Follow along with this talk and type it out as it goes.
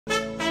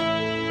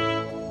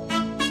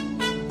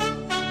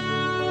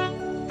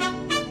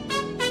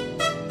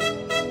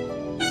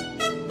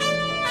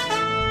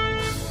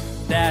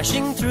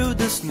dashing through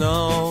the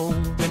snow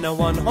in a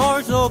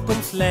one-horse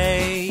open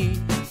sleigh.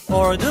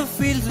 O'er the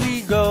fields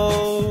we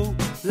go,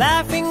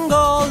 laughing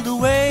all the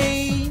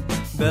way.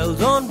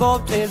 Bells on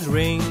bobtails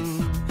ring,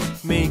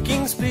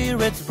 making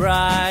spirits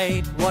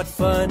bright. What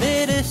fun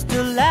it is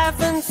to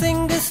laugh and sing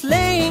a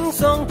sleighing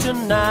song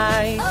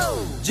tonight.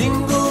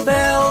 Jingle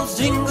bells,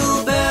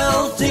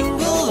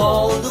 jingle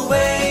all the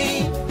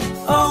way.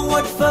 Oh,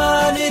 what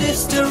fun it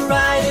is to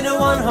ride in a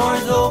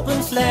one-horse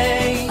open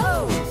sleigh.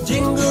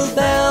 Jingle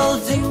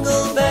bells,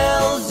 jingle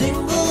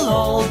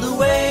all the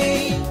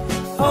way.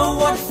 Oh,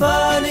 what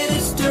fun it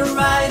is to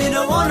ride in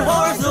a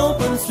one-horse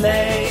open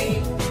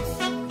sleigh.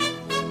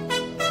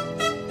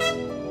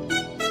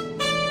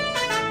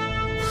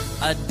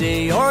 A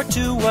day or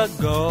two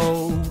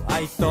ago,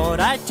 I thought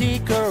I'd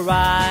take a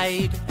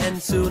ride,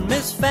 and soon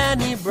Miss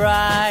Fanny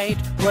Bright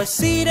was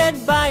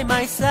seated by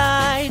my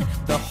side.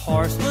 The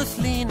horse was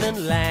lean and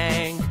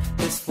lank,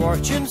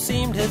 misfortune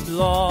seemed his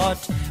lot.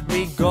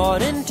 We got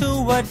into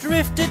a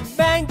drifted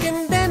bank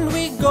and then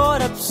we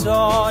got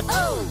upset.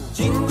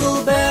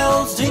 Jingle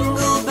bells,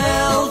 jingle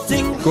bells,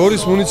 jingle.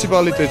 გორის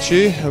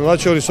მუნიციპალიტეტში, მათ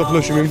შორის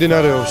სოფლებში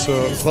მიმდინარეობს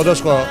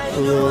სხვადასხვა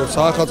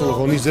საახალწლო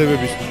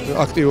ღონისძიებების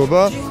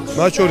აქტივობა.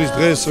 მათ შორის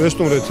დღეს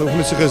ვესტუმრეთ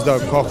უხნისხეს და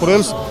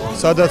ქვახურელს,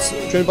 სადაც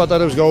ჩვენ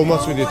პატარებს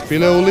გავუმაცვიდით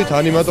ფილეულით,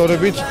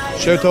 ანიმატორებით,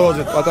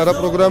 შევთავაზეთ პატარა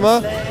პროგრამა.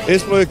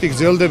 ეს პროექტი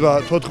გრძელდება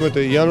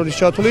 14 იანვრის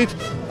ჩათვლით,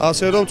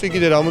 ასე რომ წინ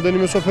კიდე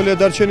რამოდენიმე სოფელია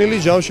დარჩენილი,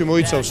 ჯამში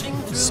მოიცავს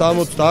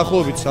 60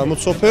 დაახლოებით 60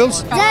 სოფელს.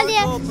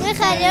 ძალიან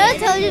მიხარია, რომ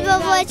თოვლის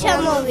პაპა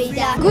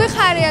ჩამოვიდა.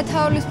 გვიხარია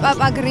თოვლის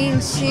პაპა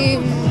გრინში,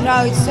 რა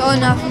ვიცი,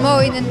 ონა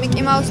მოვიდნენ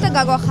მიკი მაუს და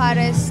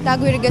გაგვახარეს,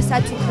 დაგვირიგეს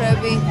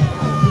საჩუქრები.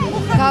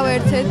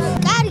 გავერთეთ.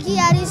 კარგი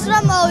არის,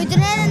 რომ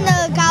მოვიდნენ,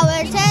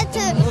 გავერთეთ,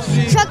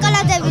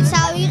 შოკოლადებიც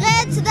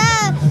ავიღეთ და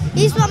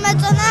ის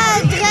მომეწონა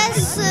დღეს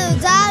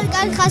ძალიან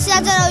კარგი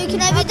ხასიათზე რომ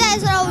იქნები და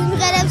ეს რომ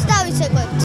ვიმღერე